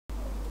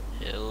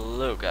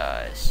Hello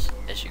guys,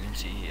 as you can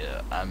see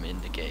here, I'm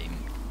in the game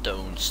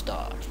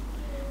DoNotStarve.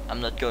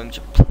 I'm not going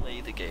to play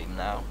the game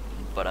now,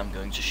 but I'm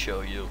going to show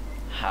you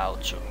how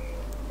to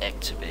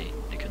activate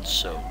the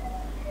console.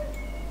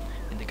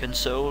 In the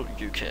console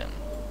you can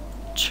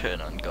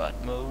turn on God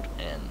mode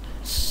and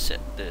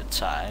set the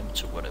time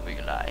to whatever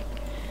you like,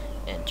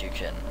 and you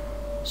can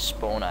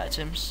spawn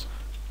items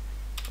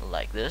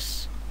like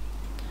this.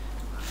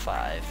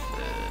 5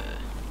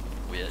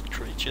 weird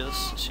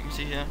creatures, as you can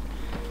see here.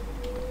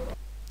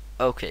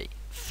 Okay,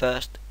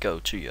 first go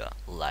to your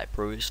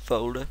libraries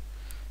folder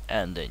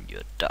and then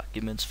your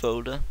documents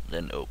folder,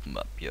 then open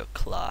up your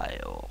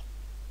Klei or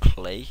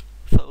Klei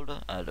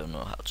folder. I don't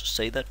know how to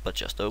say that, but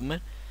just open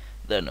it.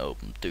 Then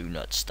open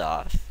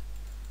DoNotStarve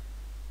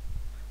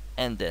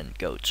and then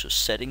go to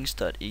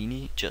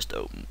settings.ini. Just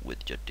open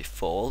with your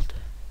default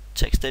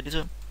text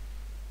editor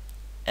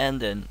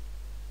and then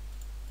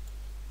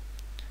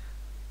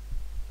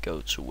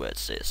go to where it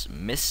says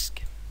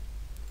MISC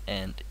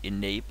and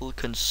enable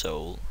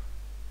console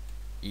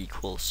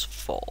equals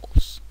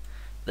false,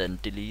 then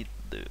delete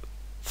the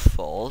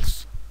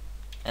false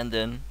and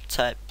then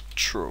type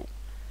true.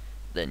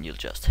 Then you'll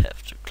just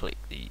have to click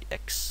the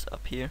X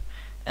up here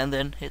and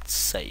then hit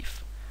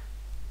save.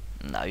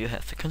 Now you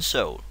have the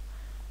console.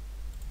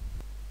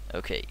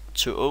 Okay,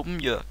 to open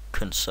your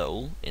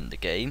console in the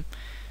game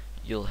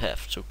you'll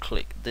have to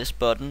click this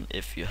button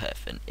if you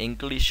have an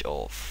English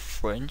or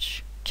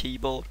French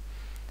keyboard.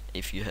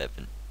 If you have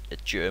a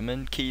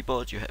German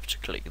keyboard you have to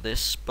click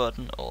this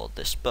button or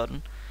this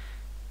button,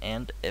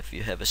 and if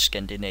you have a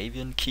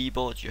Scandinavian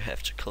keyboard you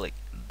have to click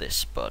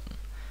this button.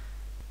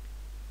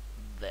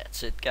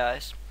 That's it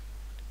guys.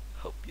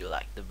 Hope you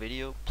liked the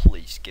video.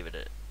 Please give it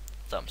a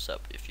thumbs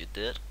up if you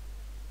did.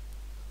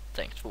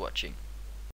 Thanks for watching.